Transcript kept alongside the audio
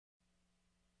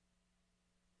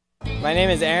My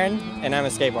name is Aaron, and I'm a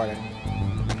skateboarder.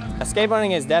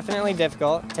 Skateboarding is definitely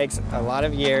difficult, takes a lot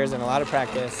of years and a lot of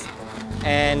practice.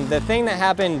 And the thing that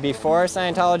happened before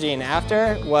Scientology and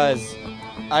after was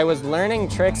I was learning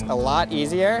tricks a lot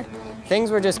easier.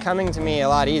 Things were just coming to me a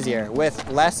lot easier with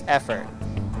less effort.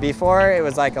 Before it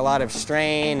was like a lot of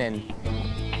strain and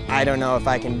I don't know if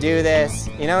I can do this.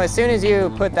 You know, as soon as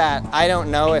you put that I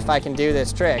don't know if I can do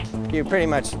this trick, you pretty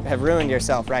much have ruined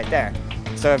yourself right there.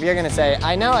 So if you're gonna say,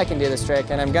 I know I can do this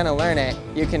trick and I'm gonna learn it,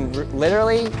 you can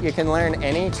you can learn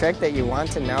any trick that you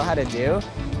want to know how to do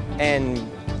in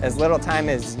as little time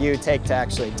as you take to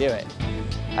actually do it.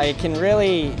 I can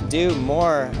really do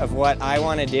more of what I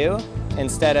wanna do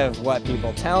instead of what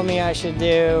people tell me I should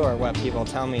do or what people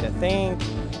tell me to think.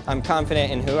 I'm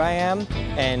confident in who I am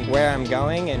and where I'm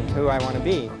going and who I wanna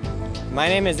be. My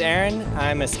name is Aaron,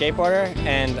 I'm a skateboarder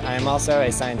and I'm also a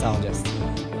Scientologist.